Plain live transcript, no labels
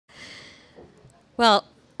Well,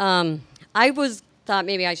 thought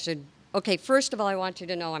maybe I should. Okay, first of all, I want you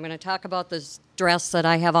to know I'm going to talk about this dress that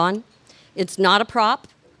I have on. It's not a prop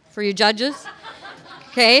for you judges.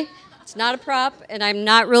 Okay, it's not a prop, and I'm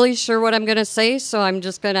not really sure what I'm going to say, so I'm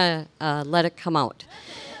just going to let it come out.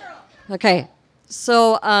 Okay,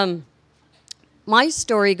 so my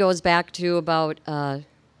story goes back to about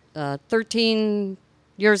 13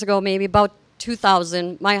 years ago, maybe about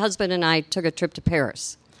 2000. My husband and I took a trip to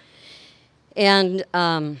Paris. And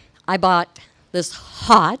I bought this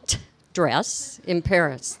hot dress in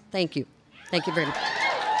Paris. Thank you. Thank you very much.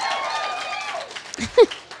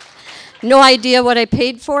 No idea what I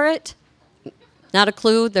paid for it. Not a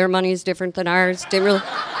clue. Their money's different than ours. Didn't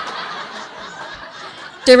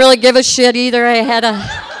really give a shit either. I had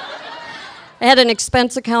an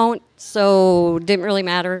expense account, so didn't really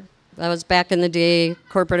matter. That was back in the day,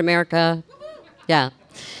 corporate America. Yeah.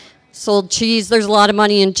 Sold cheese. There's a lot of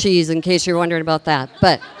money in cheese, in case you're wondering about that.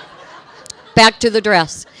 But back to the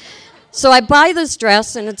dress. So I buy this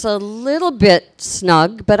dress, and it's a little bit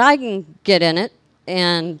snug, but I can get in it.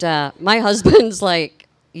 And my husband's like,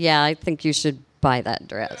 yeah, I think you should buy that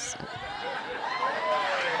dress.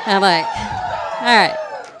 I'm like, all right.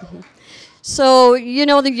 So,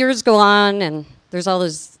 the years go on, and there's all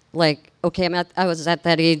this, like, okay, I was at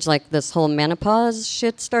that age, like, this whole menopause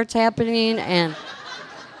shit starts happening, and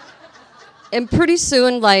pretty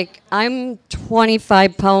soon, like, I'm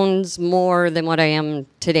 25 pounds more than what I am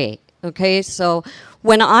today, okay? So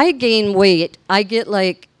when I gain weight, I get,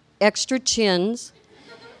 like, extra chins.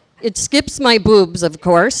 It skips my boobs, of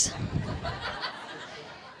course.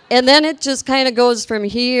 And then it just kind of goes from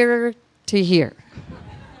here to here.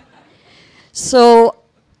 So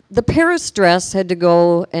the Paris dress had to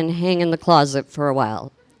go and hang in the closet for a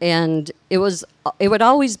while. And it would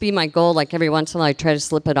always be my goal, like, every once in a while I'd try to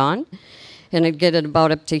slip it on. And I'd get it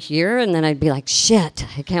about up to here, and then I'd be like, shit,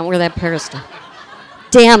 I can't wear that Paris dress.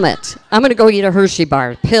 Damn it. I'm going to go eat a Hershey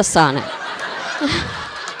bar. Piss on it.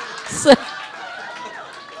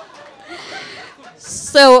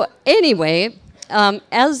 So anyway,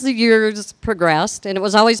 as the years progressed, and it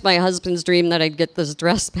was always my husband's dream that I'd get this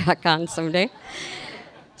dress back on someday.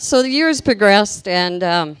 So the years progressed, and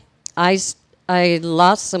I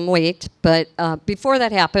lost some weight. But before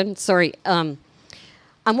that happened,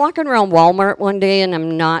 I'm walking around Walmart one day, and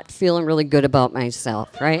I'm not feeling really good about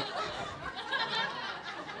myself, right?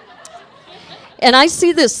 And I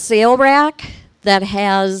see this sale rack that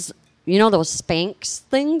has, those Spanx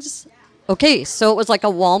things? Okay, so it was like a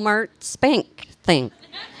Walmart Spank thing.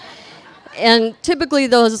 And typically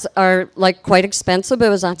those are, like, quite expensive, but it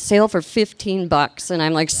was on sale for $15. And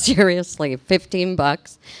I'm like, seriously,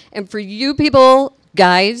 $15? And for you people,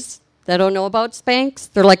 guys, that don't know about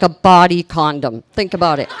Spanx, they're like a body condom. Think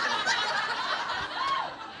about it.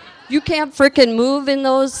 You can't frickin' move in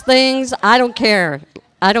those things. I don't care.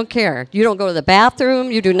 You don't go to the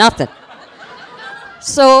bathroom. You do nothing.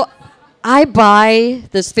 So I buy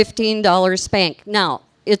this $15 Spank. Now,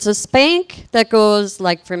 it's a Spank that goes,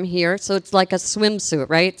 like, from here. So it's like a swimsuit,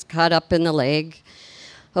 right? It's cut up in the leg.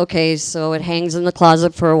 Okay, so it hangs in the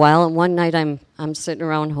closet for a while. And one night I'm sitting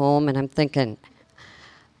around home, and I'm thinking,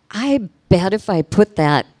 I bet if I put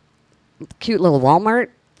that cute little Walmart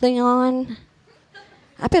thing on,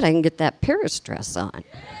 I bet I can get that Paris dress on.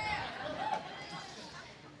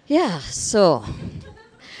 Yeah, so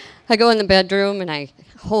I go in the bedroom, and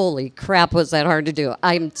holy crap, was that hard to do.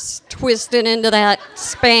 I'm twisting into that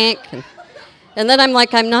Spank. And then I'm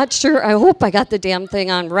like, I'm not sure. I hope I got the damn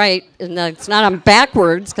thing on right, and that it's not on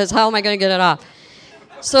backwards, because how am I going to get it off?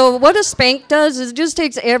 So what a Spank does is it just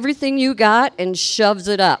takes everything you got and shoves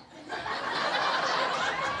it up.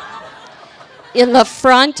 In the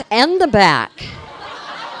front and the back.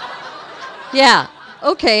 Yeah,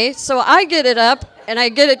 okay, so I get it up, and I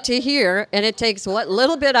get it to here, and it takes what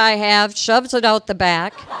little bit I have, shoves it out the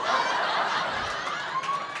back.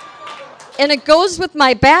 And it goes with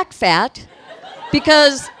my back fat,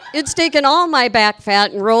 because it's taken all my back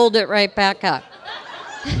fat and rolled it right back up.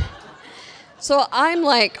 So I'm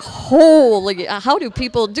like, holy, how do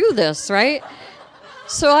people do this, right?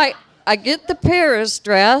 So I get the Paris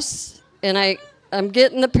dress, and I'm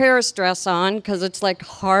getting the Paris dress on because it's like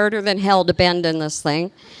harder than hell to bend in this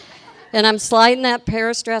thing. And I'm sliding that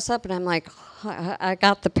Paris dress up, and I'm like, I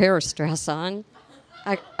got the Paris dress on.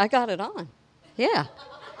 I got it on. Yeah.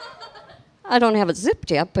 I don't have it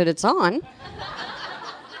zipped yet, but it's on.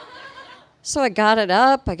 So I got it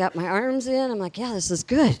up. I got my arms in. I'm like, yeah, this is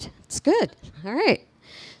good. It's good. All right.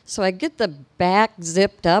 So I get the back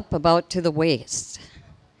zipped up about to the waist.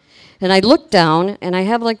 And I look down, and I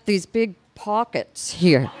have like these big pockets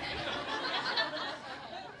here.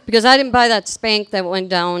 Because I didn't buy that Spank that went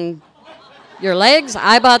down your legs.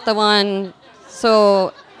 I bought the one,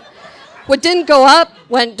 so what didn't go up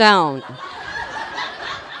went down.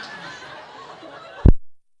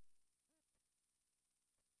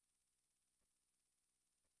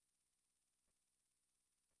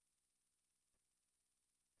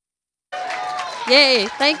 Yay,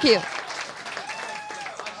 thank you.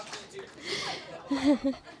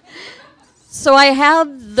 So I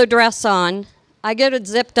have the dress on. I get it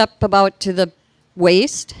zipped up about to the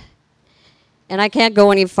waist, and I can't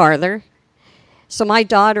go any farther. So my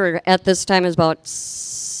daughter at this time is about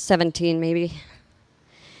 17 maybe,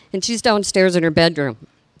 and she's downstairs in her bedroom.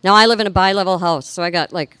 Now I live in a bi-level house, so I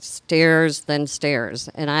got like stairs, then stairs,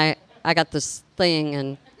 and I got this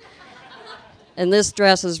thing, and this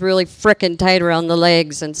dress is really frickin' tight around the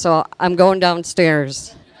legs, and so I'm going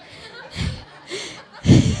downstairs.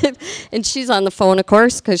 And she's on the phone, of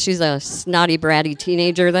course, because she's a snotty, bratty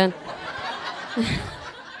teenager then.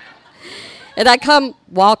 And I come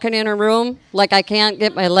walking in her room like I can't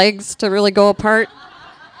get my legs to really go apart.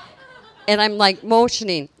 And I'm like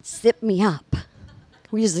motioning, zip me up.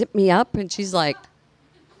 Will you zip me up? And she's like,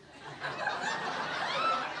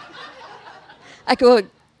 I go,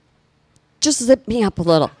 just zip me up a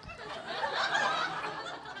little.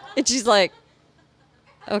 And she's like,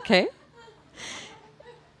 okay.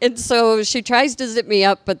 And so she tries to zip me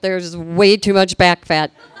up, but there's way too much back fat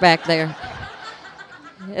back there.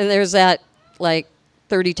 And there's that, like,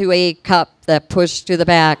 32A cup that pushed to the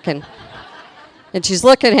back. And she's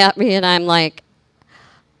looking at me, and I'm like,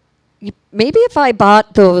 maybe if I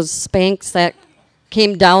bought those Spanks that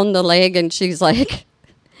came down the leg, and she's like,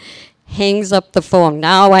 hangs up the phone.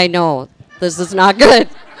 Now I know this is not good.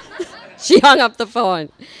 She hung up the phone.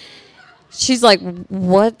 She's like,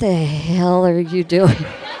 what the hell are you doing?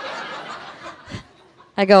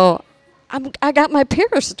 I go, I got my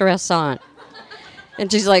Paris dress on.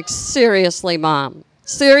 And she's like, seriously, Mom?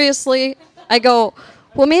 Seriously? I go,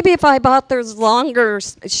 well, maybe if I bought those longer.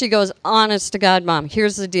 She goes, honest to God, Mom,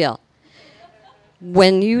 here's the deal.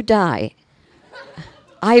 When you die,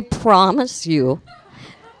 I promise you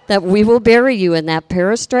that we will bury you in that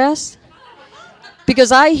Paris dress.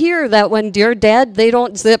 Because I hear that when you're dead, they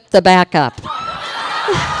don't zip the back up.